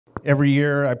Every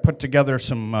year I put together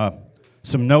some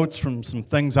notes from some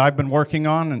things I've been working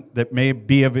on and that may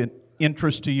be of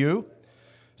interest to you.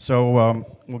 So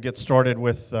we'll get started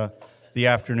with the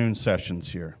afternoon sessions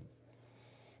here.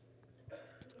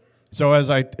 So as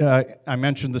I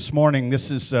mentioned this morning,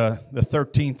 this is the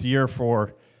 13th year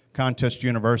for Contest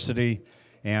University,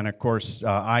 and of course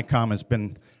Icom has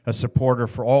been a supporter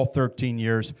for all 13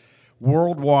 years.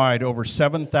 Worldwide, over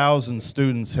 7,000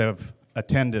 students have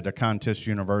attended a Contest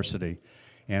University,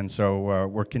 and so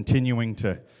we're continuing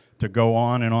to go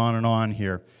on and on and on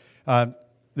here.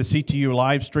 The CTU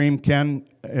live stream, Ken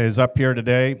is up here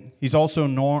today. He's also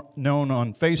known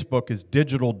on Facebook as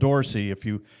Digital Dorsey. If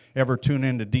you ever tune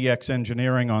into DX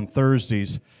Engineering on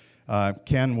Thursdays,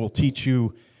 Ken will teach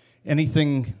you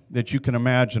anything that you can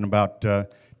imagine about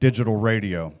digital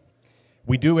radio.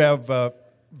 We do have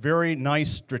very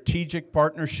nice strategic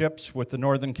partnerships with the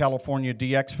Northern California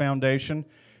DX Foundation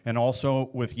and also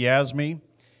with YASME.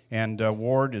 And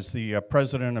Ward is the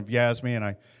president of YASME, and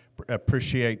I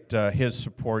appreciate his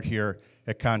support here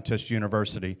at Contest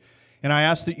University. And I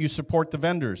ask that you support the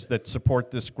vendors that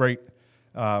support this great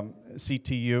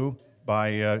CTU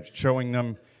by showing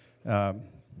them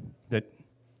that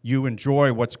you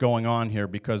enjoy what's going on here,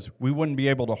 because we wouldn't be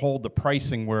able to hold the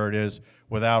pricing where it is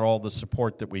without all the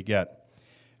support that we get.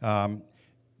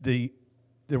 The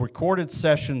recorded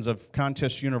sessions of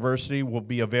Contest University will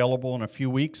be available in a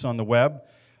few weeks on the web.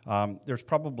 There's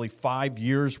probably 5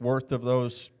 years worth of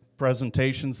those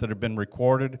presentations that have been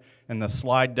recorded, and the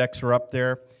slide decks are up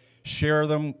there. Share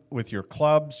them with your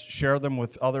clubs, share them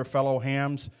with other fellow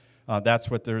hams. That's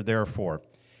what they're there for.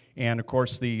 And of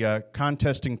course, the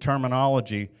contesting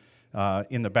terminology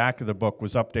in the back of the book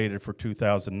was updated for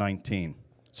 2019.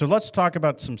 So let's talk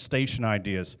about some station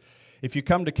ideas. If you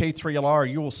come to K3LR,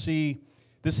 you will see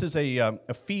this is a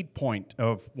feed point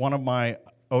of one of my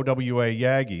OWA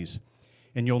Yagis,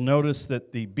 and you'll notice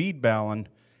that the bead ballon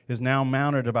is now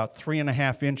mounted about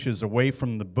 3.5 inches away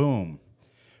from the boom,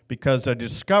 because I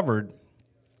discovered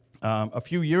a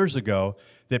few years ago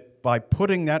that by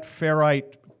putting that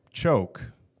ferrite choke,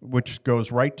 which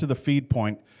goes right to the feed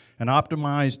point, an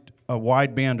optimized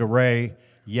wideband array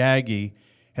Yagi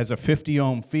has a 50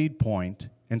 ohm feed point,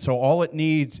 and so all it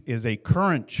needs is a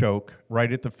current choke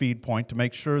right at the feed point to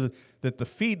make sure that the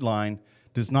feed line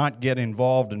does not get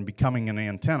involved in becoming an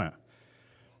antenna.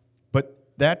 But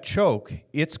that choke,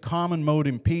 its common mode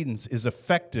impedance, is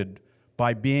affected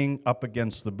by being up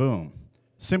against the boom.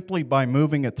 Simply by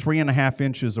moving it 3.5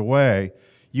 inches away,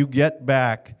 you get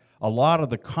back a lot of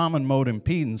the common mode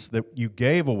impedance that you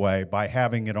gave away by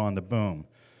having it on the boom.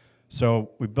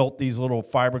 So we built these little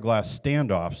fiberglass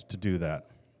standoffs to do that.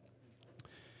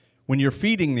 When you're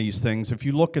feeding these things, if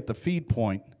you look at the feed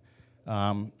point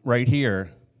right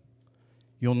here,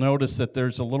 you'll notice that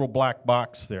there's a little black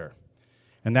box there.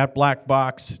 And that black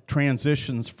box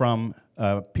transitions from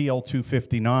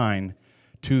PL259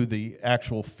 to the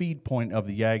actual feed point of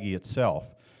the Yagi itself.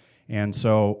 And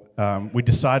so we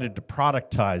decided to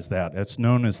productize that. It's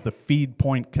known as the feed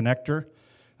point connector.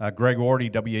 Greg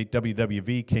Orty,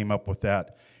 W8WWV, came up with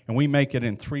that. And we make it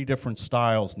in 3 different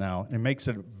styles now. It makes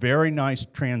it a very nice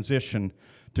transition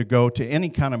to go to any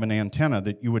kind of an antenna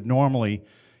that you would normally,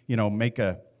 make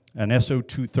an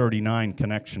SO239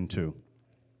 connection to.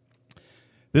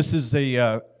 This is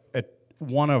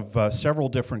one of several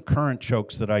different current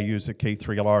chokes that I use at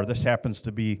K3LR. This happens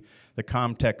to be the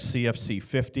Comtech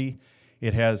CFC50.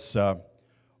 It has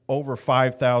over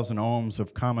 5,000 ohms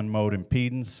of common mode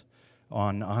impedance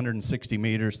on 160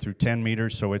 meters through 10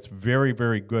 meters, so it's very,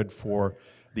 very good for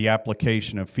the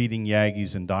application of feeding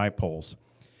Yagis and dipoles.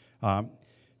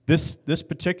 This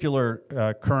particular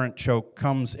current choke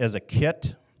comes as a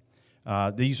kit.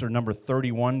 These are number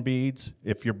 31 beads.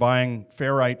 If you're buying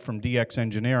ferrite from DX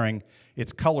Engineering,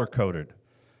 it's color-coded.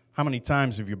 How many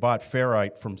times have you bought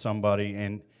ferrite from somebody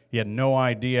and you had no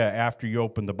idea after you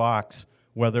opened the box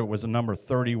whether it was a number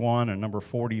 31, a number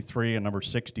 43, a number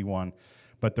 61?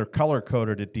 But they're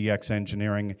color-coded at DX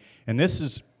Engineering. And this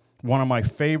is one of my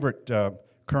favorite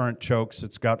current chokes.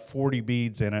 It's got 40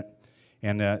 beads in it,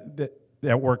 and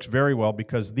that works very well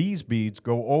because these beads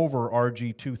go over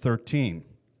RG213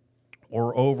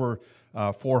 or over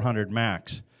 400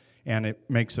 max. And it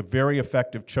makes a very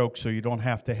effective choke, so you don't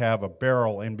have to have a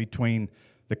barrel in between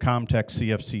the Comtech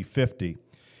CFC50.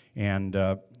 And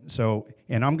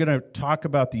I'm going to talk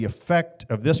about the effect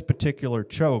of this particular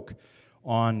choke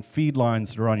on feed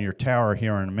lines that are on your tower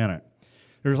here in a minute.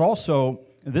 There's also,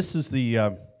 this is the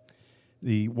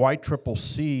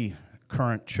YCCC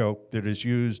current choke that is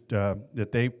used,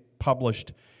 that they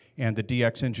published and the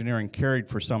DX Engineering carried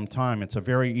for some time. It's a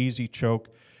very easy choke.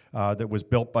 that was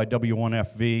built by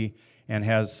W1FV and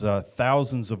has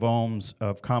thousands of ohms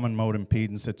of common mode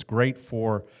impedance. It's great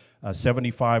for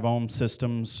 75 ohm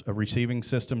systems, receiving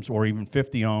systems, or even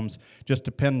 50 ohms. Just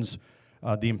depends,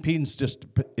 the impedance just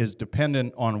is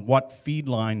dependent on what feed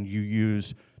line you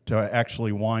use to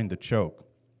actually wind the choke.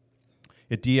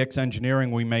 At DX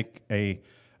Engineering, we make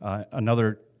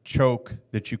another choke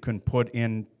that you can put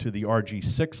into the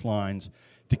RG6 lines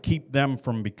to keep them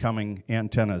from becoming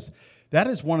antennas. That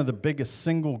is one of the biggest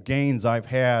single gains I've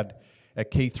had at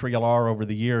K3LR over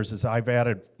the years, is I've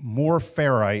added more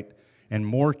ferrite and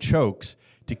more chokes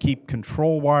to keep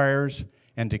control wires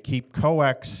and to keep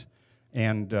coax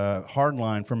and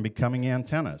hardline from becoming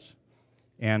antennas.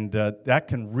 And that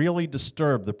can really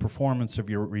disturb the performance of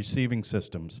your receiving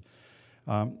systems.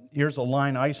 Here's a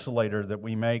line isolator that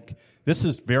we make. This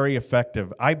is very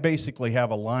effective. I basically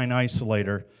have a line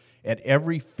isolator at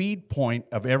every feed point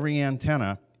of every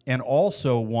antenna, and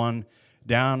also one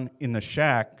down in the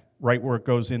shack right where it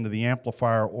goes into the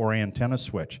amplifier or antenna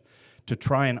switch, to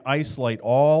try and isolate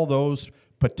all those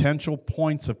potential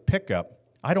points of pickup.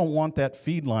 I don't want that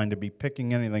feed line to be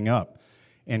picking anything up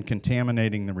and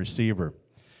contaminating the receiver.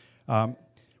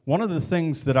 One of the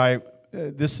things that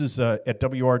this is at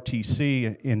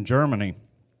WRTC in Germany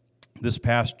this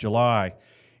past July,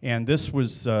 and this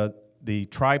was the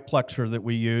triplexer that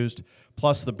we used,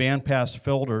 plus the bandpass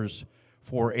filters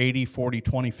for 80, 40,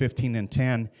 20, 15, and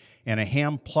 10, and a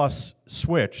ham plus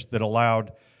switch that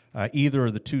allowed either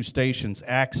of the two stations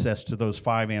access to those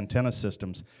 5 antenna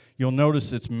systems. You'll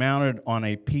notice it's mounted on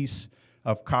a piece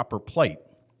of copper plate.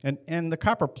 And the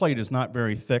copper plate is not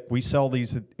very thick. We sell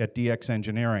these at DX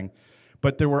Engineering.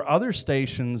 But there were other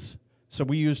stations, so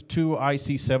we used 2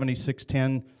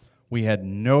 IC7610. We had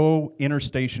no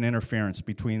interstation interference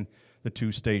between the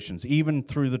 2 stations, even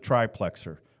through the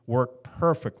triplexer. Worked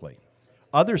perfectly.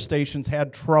 Other stations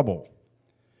had trouble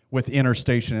with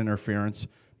interstation interference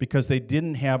because they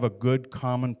didn't have a good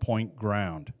common point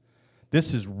ground.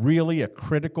 This is really a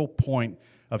critical point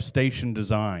of station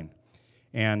design.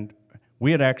 And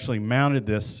we had actually mounted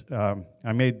this.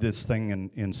 I made this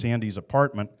thing in Sandy's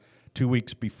apartment 2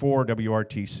 weeks before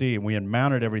WRTC, and we had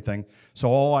mounted everything, so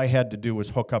all I had to do was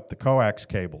hook up the coax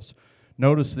cables.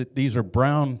 Notice that these are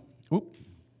brown,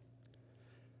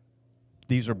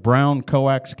 these are brown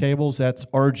coax cables. That's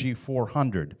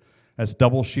RG400. That's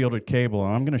double shielded cable,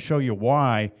 and I'm going to show you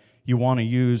why you want to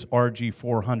use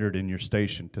RG400 in your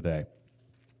station today.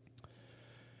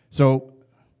 So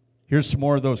here's some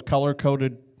more of those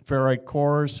color-coded ferrite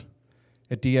cores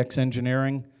at DX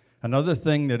Engineering. Another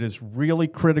thing that is really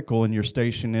critical in your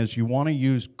station is you want to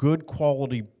use good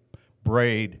quality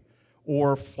braid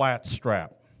or flat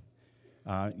strap.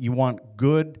 You want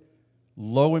good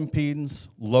low impedance,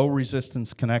 low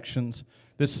resistance connections.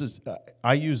 This is,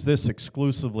 I use this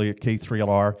exclusively at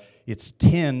K3LR. It's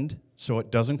tinned so it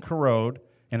doesn't corrode,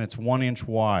 and it's 1 inch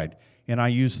wide. And I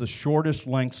use the shortest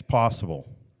lengths possible.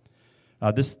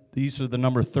 These are the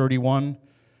number 31,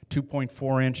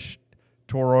 2.4 inch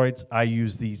toroids. I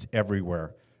use these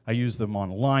everywhere. I use them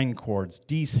on line cords,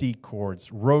 DC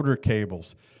cords, rotor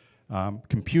cables,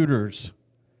 computers,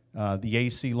 the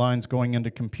AC lines going into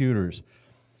computers.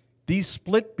 These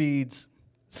split beads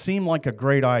seem like a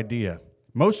great idea.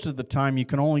 Most of the time you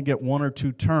can only get 1 or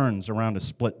 2 turns around a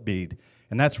split bead,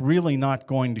 and that's really not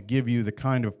going to give you the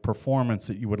kind of performance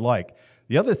that you would like.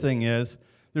 The other thing is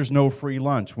there's no free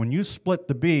lunch. When you split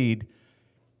the bead,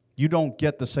 you don't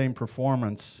get the same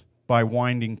performance by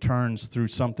winding turns through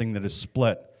something that is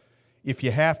split. If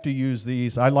you have to use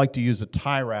these, I like to use a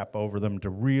tie wrap over them to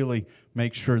really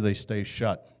make sure they stay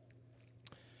shut.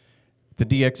 The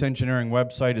DX Engineering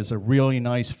website is a really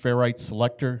nice ferrite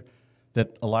selector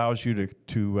that allows you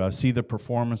to see the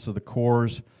performance of the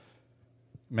cores.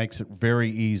 Makes it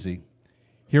very easy.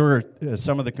 Here are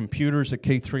some of the computers at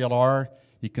K3LR.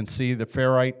 You can see the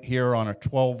ferrite here on a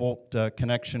 12-volt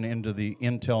connection into the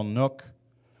Intel NUC.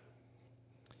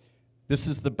 This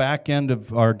is the back end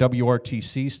of our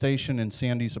WRTC station in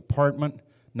Sandy's apartment.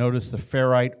 Notice the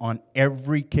ferrite on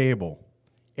every cable.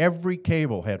 Every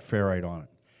cable had ferrite on it.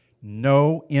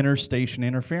 No interstation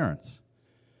interference.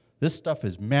 This stuff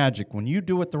is magic. When you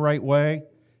do it the right way,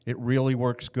 it really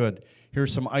works good.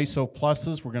 Here's some ISO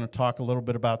pluses. We're going to talk a little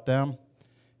bit about them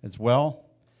as well.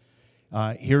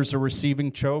 Here's a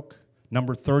receiving choke,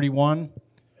 number 31,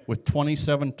 with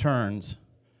 27 turns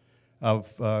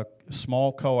of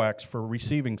small coax for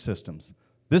receiving systems.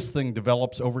 This thing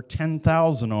develops over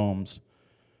 10,000 ohms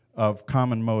of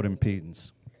common mode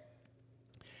impedance.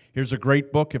 Here's a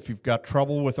great book if you've got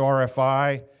trouble with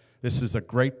RFI. This is a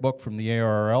great book from the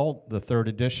ARRL, the 3rd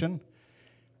edition.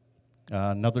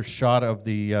 Another shot of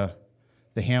the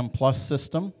the Ham Plus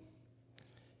system,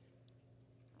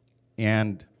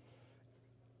 and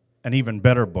an even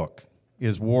better book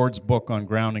is Ward's book on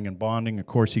grounding and bonding. Of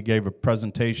course, he gave a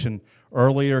presentation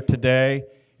earlier today.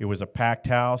 It was a packed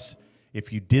house.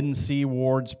 If you didn't see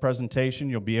Ward's presentation,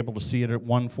 you'll be able to see it at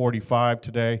 1:45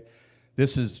 today.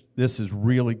 This is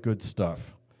really good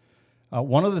stuff.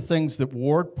 One of the things that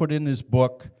Ward put in his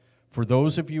book, for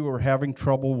those of you who are having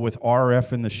trouble with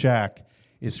RF in the shack,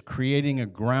 is creating a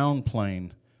ground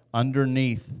plane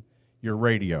underneath your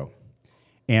radio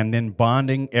and then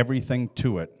bonding everything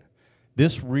to it.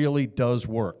 This really does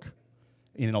work.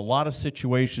 In a lot of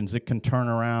situations, it can turn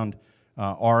around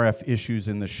RF issues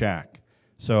in the shack.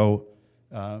 So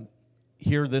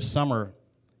here this summer,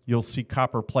 you'll see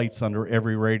copper plates under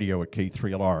every radio at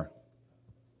K3LR.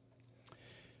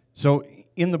 So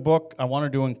in the book, I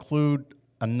wanted to include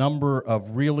a number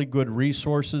of really good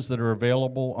resources that are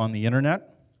available on the internet.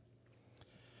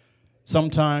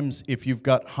 Sometimes if you've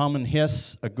got hum and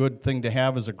hiss, a good thing to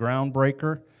have is a ground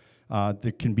breaker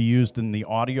that can be used in the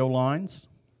audio lines.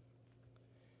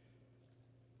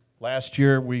 Last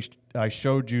year, I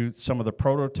showed you some of the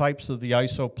prototypes of the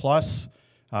ISO Plus.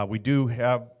 We do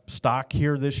have stock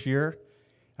here this year.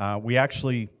 We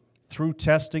actually, through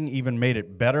testing, even made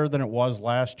it better than it was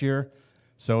last year.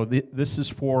 So this is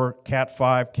for Cat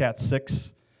 5, Cat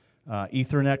 6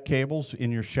 Ethernet cables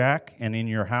in your shack and in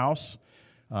your house.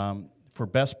 For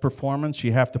best performance,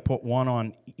 you have to put one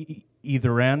on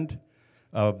either end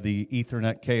of the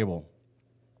Ethernet cable.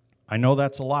 I know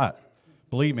that's a lot.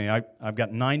 Believe me, I've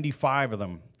got 95 of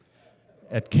them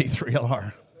at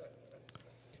K3LR.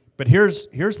 But here's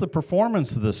the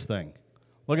performance of this thing.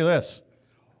 Look at this.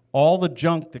 All the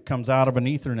junk that comes out of an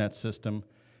Ethernet system,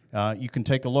 you can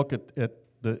take a look at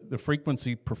the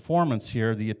frequency performance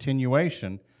here, the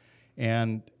attenuation,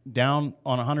 and down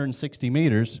on 160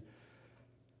 meters,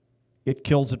 it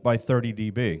kills it by 30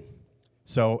 dB.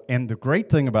 So, and the great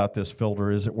thing about this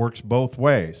filter is it works both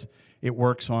ways. It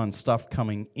works on stuff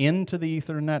coming into the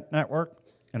Ethernet network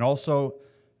and also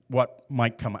what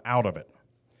might come out of it.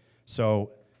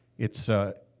 So it's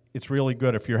really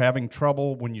good. If you're having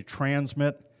trouble when you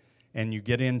transmit and you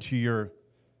get into your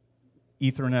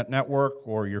Ethernet network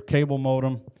or your cable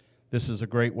modem, this is a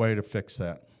great way to fix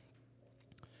that.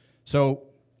 So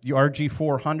the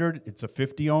RG400, it's a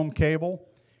 50 ohm cable.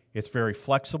 It's very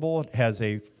flexible. It has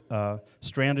a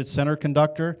stranded center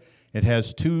conductor. It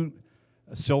has two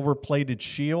silver-plated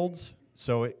shields.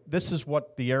 So this is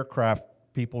what the aircraft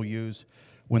people use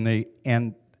when they,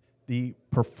 and the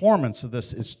performance of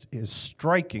this is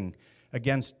striking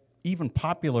against even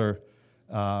popular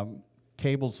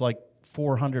cables like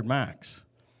 400 Max.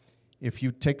 If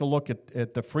you take a look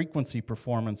at the frequency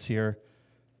performance here,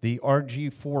 the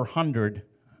RG400,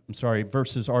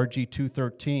 versus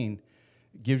RG213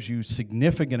 gives you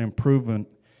significant improvement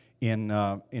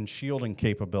in shielding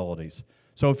capabilities.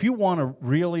 So if you want to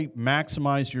really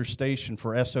maximize your station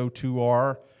for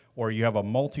SO2R, or you have a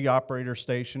multi-operator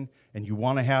station and you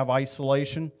want to have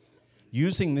isolation,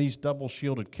 using these double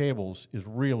shielded cables is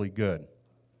really good.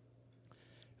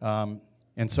 And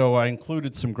so I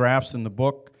included some graphs in the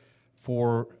book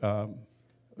for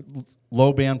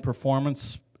low band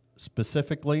performance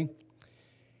specifically.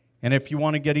 And if you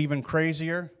want to get even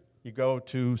crazier, you go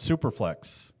to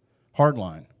Superflex,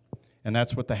 hardline. And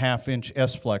that's what the half-inch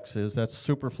S-Flex is. That's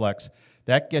Superflex.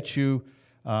 That gets you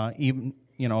even,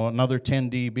 another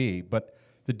 10 dB. But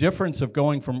the difference of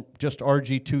going from just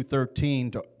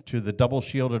RG213 to the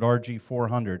double-shielded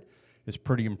RG400 is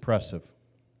pretty impressive.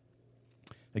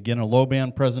 Again, a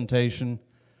low-band presentation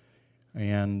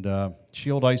and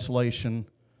shield isolation.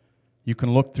 You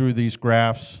can look through these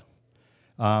graphs.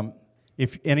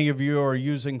 If any of you are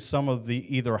using some of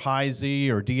the either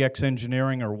High-Z or DX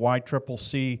Engineering or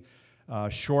YCCC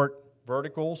short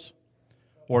verticals,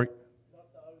 or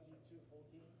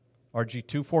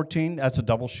RG214, that's a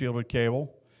double shielded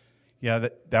cable. Yeah,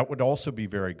 that would also be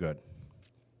very good.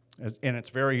 And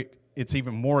it's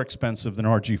even more expensive than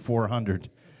RG400.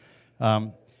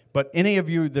 But any of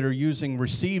you that are using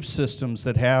receive systems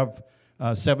that have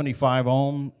 75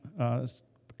 ohm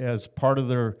as part of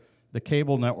the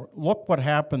cable network, look what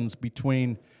happens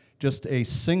between just a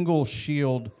single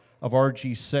shield of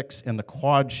RG6 and the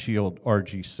quad shield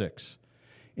RG6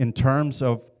 in terms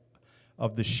of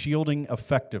the shielding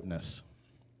effectiveness.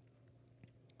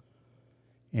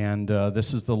 And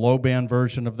this is the low band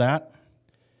version of that.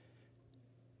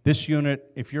 This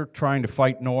unit, if you're trying to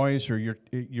fight noise or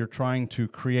you're trying to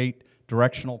create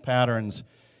directional patterns,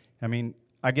 I mean,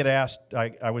 I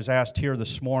was asked here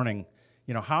this morning,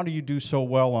 how do you do so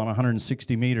well on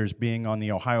 160 meters being on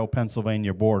the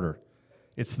Ohio-Pennsylvania border?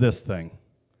 It's this thing.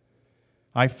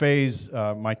 I phase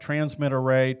my transmit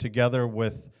array together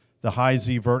with the high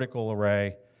Z vertical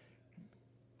array.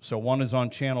 So one is on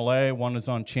channel A, one is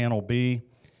on channel B,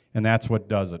 and that's what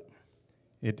does it.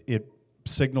 It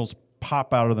signals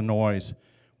pop out of the noise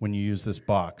when you use this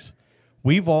box.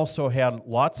 We've also had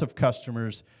lots of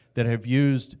customers that have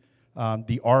used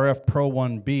the RF Pro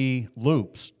 1B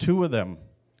loops, 2 of them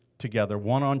together,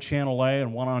 one on channel A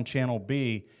and one on channel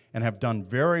B, and have done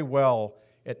very well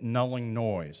at nulling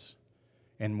noise.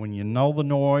 And when you null the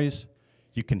noise,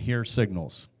 you can hear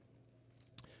signals.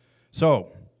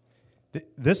 So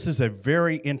this is a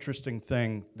very interesting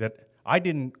thing that I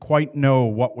didn't quite know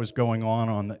what was going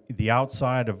on the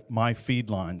outside of my feed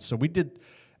lines. So we did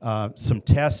some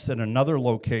tests at another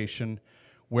location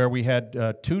where we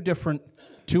had 2 different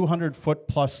 200-foot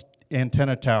plus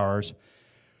antenna towers,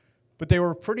 but they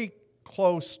were pretty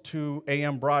close to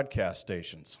AM broadcast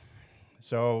stations.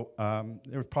 So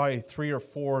there were probably 3 or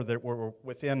 4 that were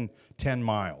within 10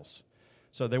 miles.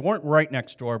 So they weren't right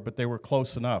next door, but they were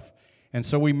close enough. And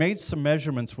so we made some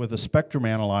measurements with a spectrum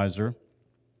analyzer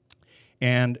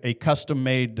and a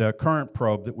custom-made current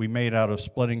probe that we made out of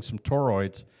splitting some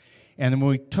toroids. And then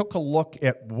we took a look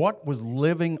at what was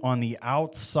living on the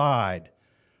outside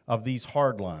of these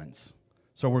hard lines.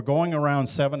 So we're going around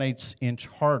 7/8"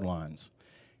 hard lines.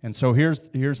 And so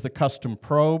here's the custom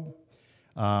probe.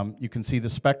 You can see the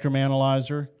spectrum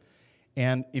analyzer.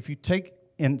 And if you take,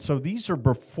 and so these are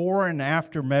before and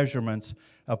after measurements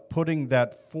of putting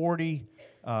that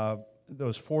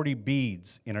those 40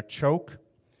 beads in a choke.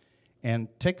 And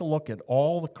take a look at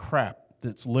all the crap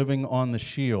that's living on the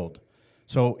shield.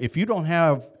 So if you don't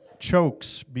have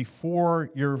chokes before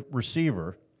your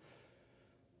receiver,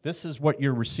 this is what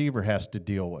your receiver has to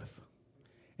deal with.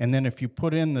 And then if you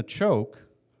put in the choke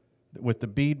with the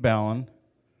bead ballon,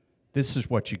 this is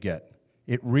what you get.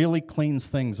 It really cleans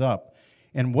things up.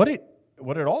 And what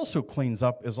it also cleans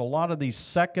up is a lot of these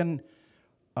second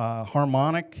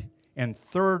harmonic and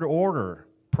third order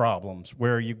problems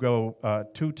where you go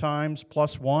 2 times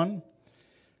plus 1.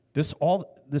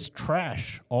 This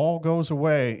trash all goes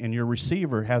away and your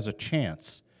receiver has a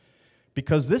chance,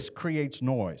 because this creates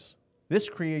noise. This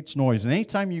creates noise, and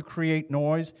anytime you create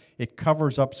noise, it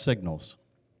covers up signals.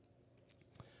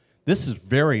 This is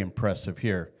very impressive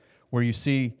here, where you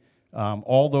see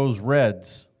all those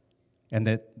reds, and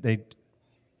that they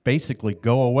basically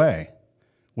go away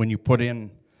when you put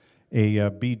in a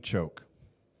bead choke.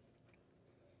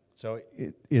 So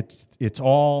it's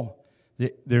all,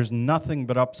 there's nothing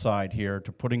but upside here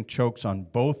to putting chokes on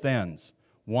both ends,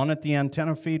 one at the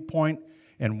antenna feed point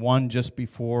and one just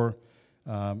before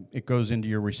it goes into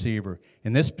your receiver.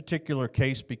 In this particular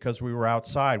case, because we were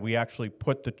outside, we actually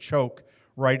put the choke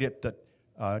right at the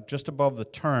just above the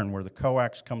turn where the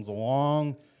coax comes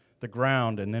along the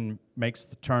ground and then makes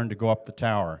the turn to go up the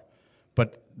tower.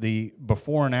 But the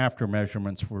before and after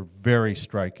measurements were very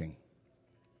striking.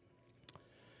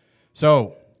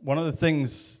 So one of the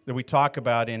things that we talk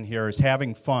about in here is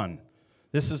having fun.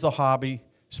 This is a hobby. You're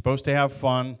supposed to have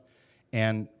fun,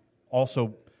 and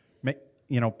also,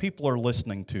 you know, people are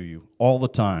listening to you all the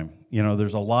time. You know,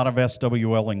 there's a lot of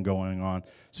SWLing going on,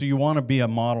 so you want to be a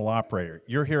model operator.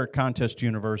 You're here at Contest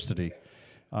University.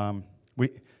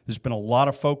 There's been a lot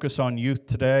of focus on youth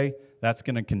today. That's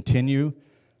going to continue.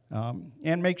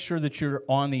 And make sure that you're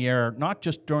on the air, not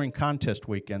just during contest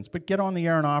weekends, but get on the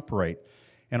air and operate.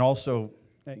 And also,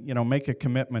 you know, make a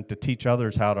commitment to teach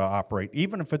others how to operate,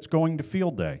 even if it's going to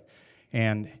field day.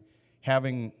 And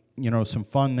having, you know, some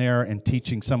fun there and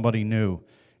teaching somebody new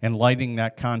and lighting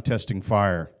that contesting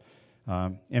fire.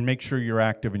 And make sure you're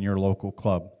active in your local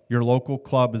club. Your local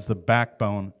club is the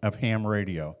backbone of ham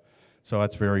radio. So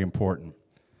that's very important.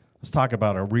 Let's talk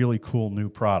about a really cool new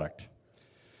product.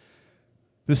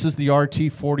 This is the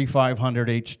RT4500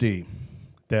 HD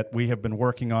that we have been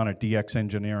working on at DX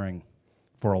Engineering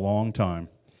for a long time.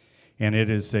 And it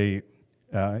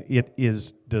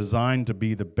is designed to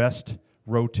be the best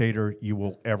rotator you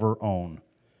will ever own.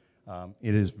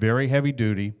 It is very heavy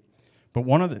duty, but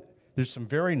there's some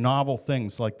very novel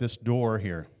things like this door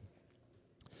here.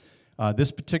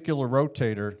 This particular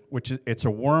rotator, it's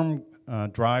a worm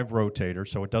drive rotator,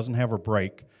 so it doesn't have a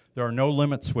brake. There are no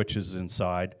limit switches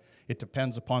inside. It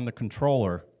depends upon the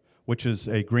controller, which is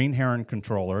a Green Heron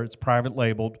controller. It's private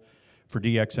labeled for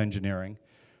DX Engineering,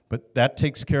 but that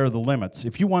takes care of the limits.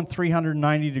 If you want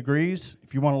 390 degrees,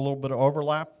 if you want a little bit of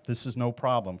overlap, this is no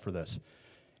problem for this.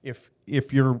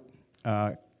 If your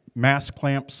mass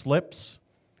clamp slips,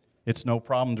 it's no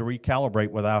problem to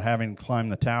recalibrate without having to climb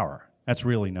the tower. That's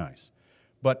really nice.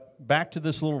 But back to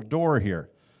this little door here.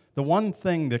 The one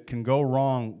thing that can go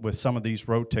wrong with some of these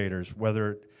rotators,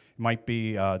 whether it might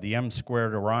be the M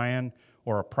squared Orion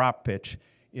or a prop pitch,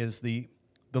 is the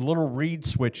little reed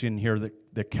switch in here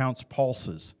that counts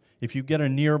pulses. If you get a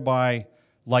nearby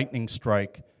lightning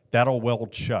strike, that'll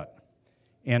weld shut.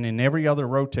 And in every other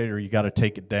rotator, you got to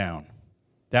take it down.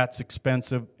 That's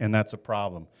expensive, and that's a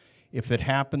problem. If it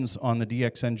happens on the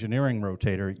DX Engineering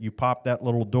rotator, you pop that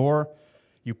little door,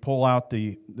 you pull out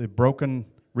the broken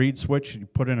reed switch, you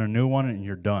put in a new one, and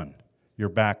you're done. You're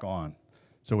back on.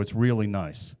 So it's really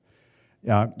nice.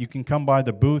 You can come by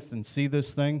the booth and see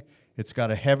this thing. It's got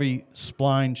a heavy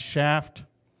spline shaft.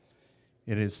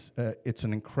 It's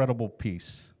an incredible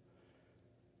piece.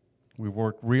 We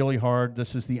worked really hard.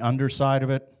 This is the underside of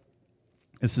it.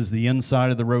 This is the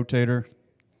inside of the rotator.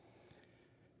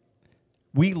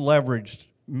 We leveraged,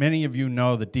 many of you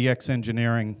know that DX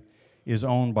Engineering is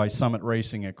owned by Summit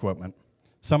Racing Equipment.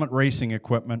 Summit Racing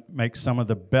Equipment makes some of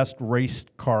the best race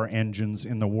car engines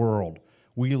in the world.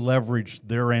 We leveraged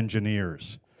their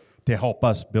engineers to help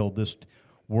us build this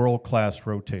world-class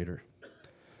rotator.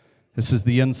 This is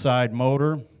the inside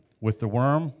motor with the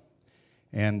worm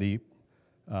and the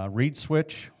reed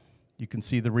switch. You can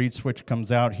see the reed switch comes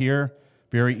out here.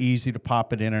 Very easy to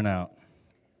pop it in and out.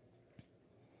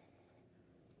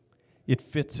 It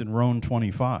fits in Roan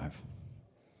 25.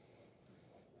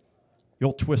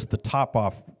 You'll twist the top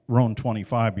off Roan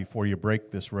 25 before you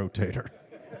break this rotator.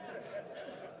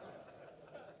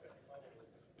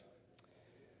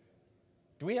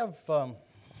 Do we have,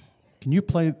 can you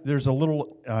play, there's a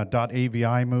little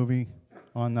 .avi movie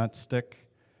on that stick.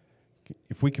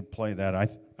 If we could play that, I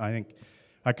think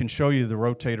I can show you the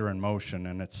rotator in motion,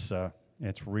 and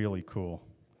it's really cool.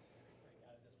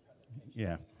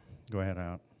 Yeah, go ahead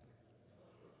out.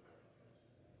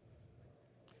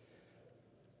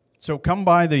 So come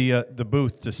by the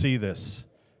booth to see this,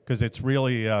 because it's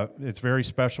really, it's very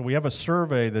special. We have a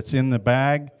survey that's in the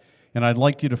bag, and I'd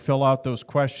like you to fill out those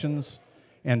questions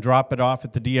and drop it off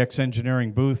at the DX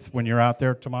Engineering booth when you're out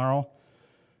there tomorrow.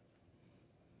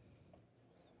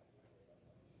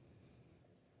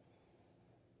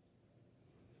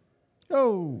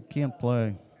 Oh, can't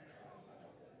play.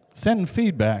 Send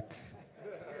feedback.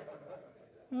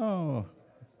 Oh.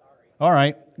 All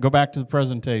right, go back to the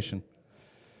presentation.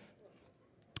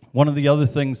 One of the other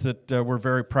things that we're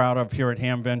very proud of here at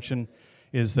Hamvention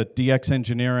is that DX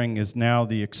Engineering is now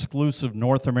the exclusive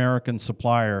North American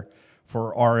supplier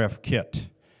for RF kit.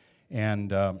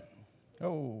 And,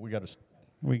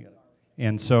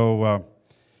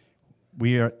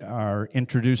 we are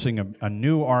introducing a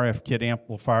new RF kit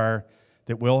amplifier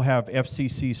that will have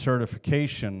FCC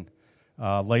certification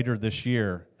later this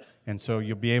year. And so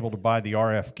you'll be able to buy the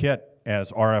RF kit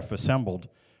as RF assembled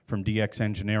from DX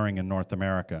Engineering in North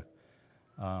America.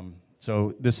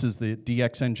 So this is the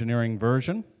DX Engineering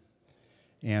version,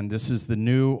 and this is the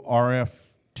new RF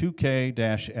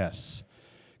 2K-S,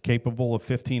 capable of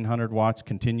 1,500 watts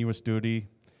continuous duty.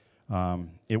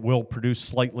 It will produce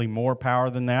slightly more power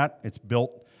than that. It's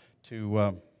built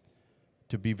to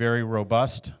be very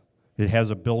robust. It has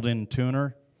a built-in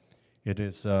tuner. It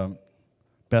is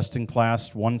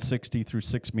best-in-class 160 through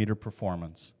 6 meter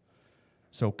performance.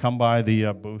 So come by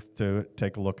the booth to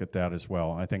take a look at that as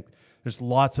well. I think there's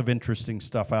lots of interesting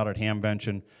stuff out at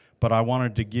Hamvention, but I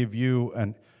wanted to give you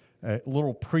a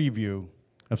little preview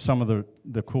of some of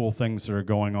the cool things that are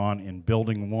going on in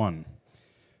Building 1.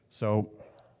 So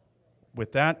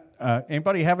with that,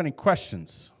 anybody have any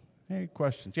questions? Any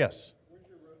questions? Yes?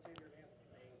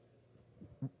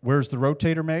 Where's the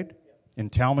rotator made? In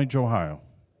Talmadge, Ohio,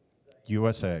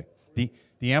 USA. The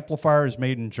amplifier is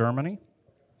made in Germany.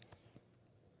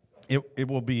 It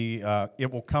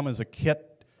will come as a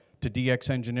kit to DX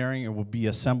Engineering. It will be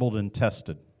assembled and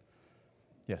tested.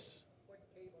 Yes? What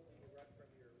cable do you run from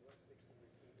your 160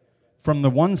 receive antennas? From the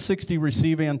 160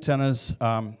 receive antennas,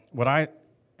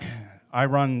 I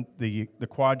run the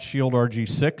Quad Shield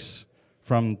RG6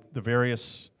 from the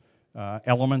various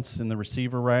elements in the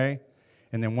receive array.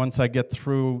 And then once I get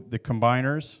through the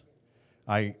combiners,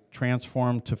 I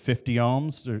transform to 50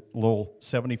 ohms, a little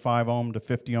 75 ohm to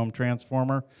 50 ohm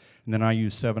transformer, and then I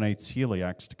use 7/8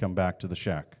 Heliax to come back to the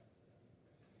shack.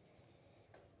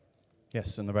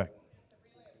 Yes, in the back.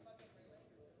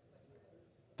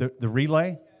 The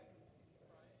relay?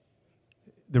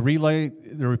 The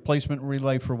replacement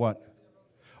relay for what?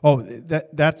 Oh,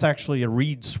 that's actually a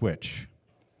reed switch.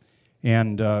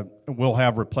 And we'll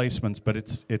have replacements, but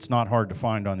it's not hard to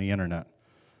find on the internet.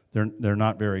 They're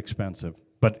not very expensive.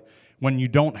 But when you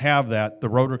don't have that, the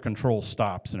rotor control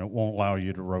stops and it won't allow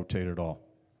you to rotate at all.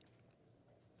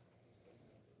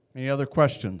 Any other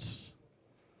questions?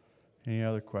 Any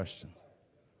other questions?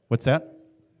 What's that?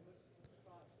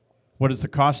 What is the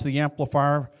cost of the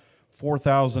amplifier?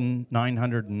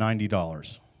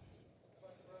 $4,990.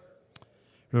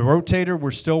 The rotator,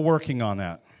 we're still working on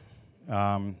that.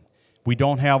 We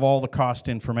don't have all the cost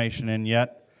information in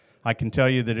yet. I can tell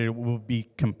you that it will be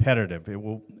competitive. It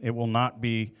will not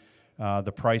be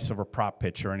the price of a prop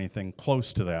pitch or anything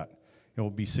close to that. It will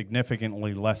be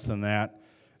significantly less than that.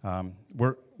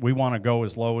 We want to go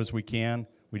as low as we can.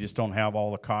 We just don't have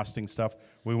all the costing stuff.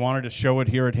 We wanted to show it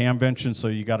here at Hamvention, so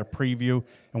you got a preview,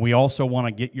 and we also want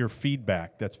to get your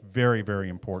feedback. That's very, very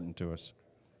important to us.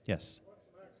 Yes? What's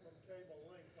the maximum cable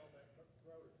length on that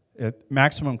rotor?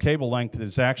 Maximum cable length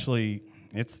is actually,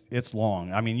 it's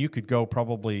long. I mean, you could go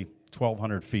probably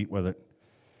 1,200 feet with it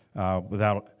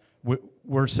without.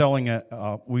 We're selling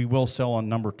we will sell a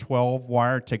number 12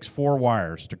 wire. It takes 4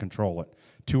 wires to control it.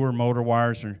 2 are motor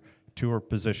wires and 2 are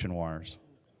position wires.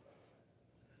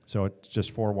 So it's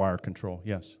just 4 wire control.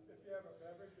 Yes. If you have a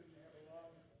beverage and you have a long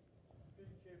feed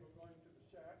cable going to the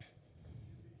shack, should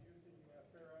you be using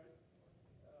ferrite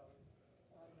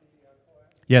on the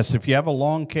coax? Yes, if you have a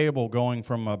long cable going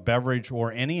from a beverage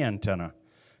or any antenna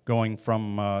going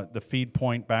from the feed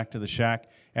point back to the shack,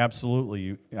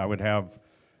 absolutely, I would have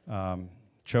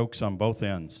chokes on both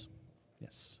ends.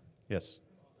 Yes, yes.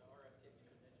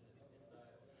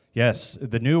 Yes,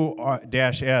 the new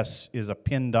Dash S is a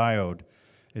pin diode.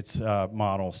 It's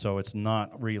model, so it's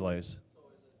not relays.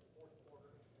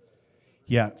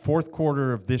 Yeah, fourth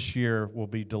quarter of this year will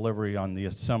be delivery on the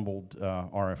assembled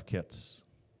RF kits.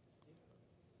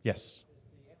 Yes.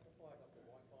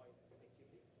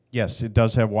 Yes, it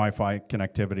does have Wi-Fi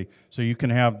connectivity, so you can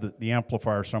have the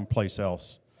amplifier someplace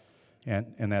else,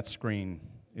 and that screen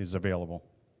is available.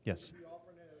 Yes. Are you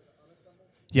offering it as unassembled?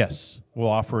 Yes, we'll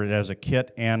offer it as a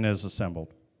kit and as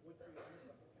assembled. What's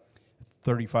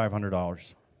the unassembled?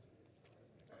 $3,500.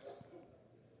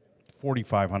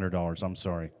 $4,500, I'm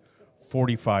sorry.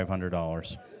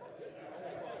 $4,500.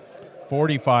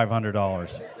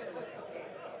 $4,500.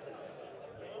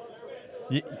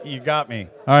 You got me.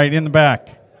 All right, in the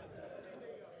back.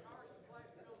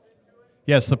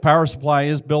 Yes, the power supply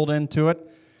is built into it.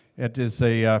 It is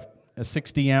a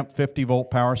 60 amp, 50 volt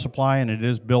power supply, and it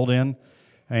is built in.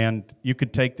 And you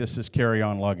could take this as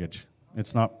carry-on luggage.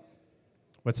 It's not,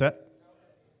 what's that?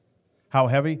 How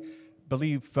heavy? I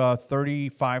believe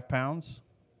 35 pounds.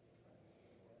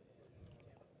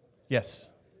 Yes.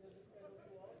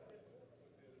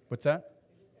 What's that?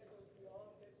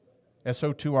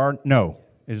 SO2R? No,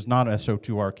 it is not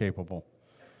SO2R capable.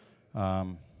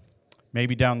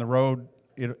 Maybe down the road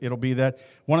it'll be that.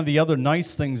 One of the other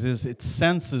nice things is it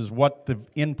senses what the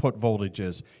input voltage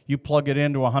is. You plug it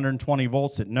into 120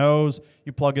 volts, it knows.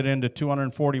 You plug it into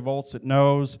 240 volts, it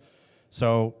knows.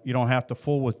 So you don't have to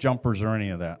fool with jumpers or any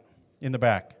of that. In the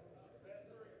back.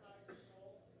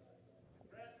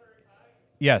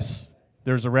 Yes,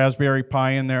 there's a Raspberry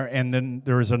Pi in there, and then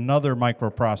there is another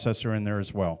microprocessor in there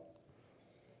as well.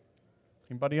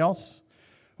 Anybody else?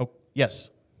 Oh, yes.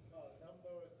 Number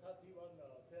 31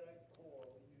 ferrite core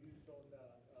you used on HFC.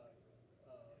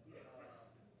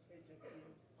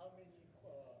 How many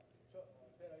ferrite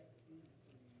beads do you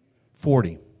use?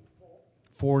 40.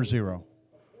 40.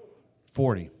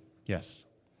 40, yes.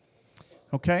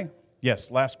 Okay,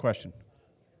 yes, last question.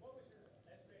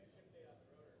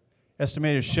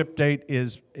 Estimated ship date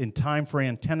is in time for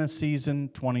antenna season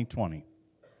 2020.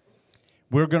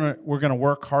 We're gonna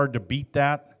work hard to beat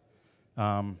that.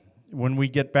 When we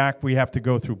get back, we have to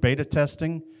go through beta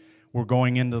testing. We're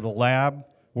going into the lab.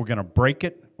 We're gonna break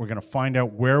it. We're gonna find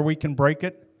out where we can break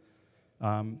it.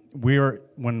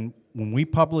 When we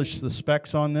publish the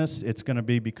specs on this, it's gonna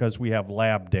be because we have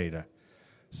lab data.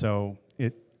 So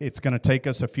it's gonna take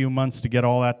us a few months to get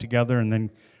all that together and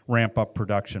then ramp up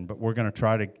production. But we're gonna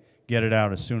try to get it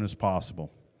out as soon as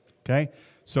possible. Okay?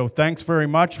 So thanks very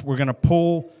much. We're gonna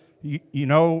pull. You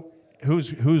know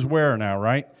who's where now,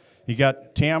 right? You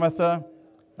got Tamitha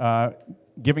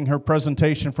giving her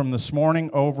presentation from this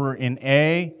morning over in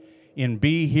A. In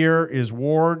B here is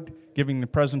Ward giving the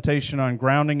presentation on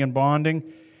grounding and bonding.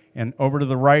 And over to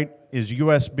the right is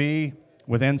USB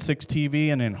with N6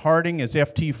 TV. And in Harding is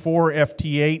FT4,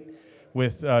 FT8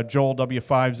 with Joel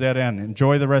W5ZN.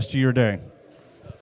 Enjoy the rest of your day.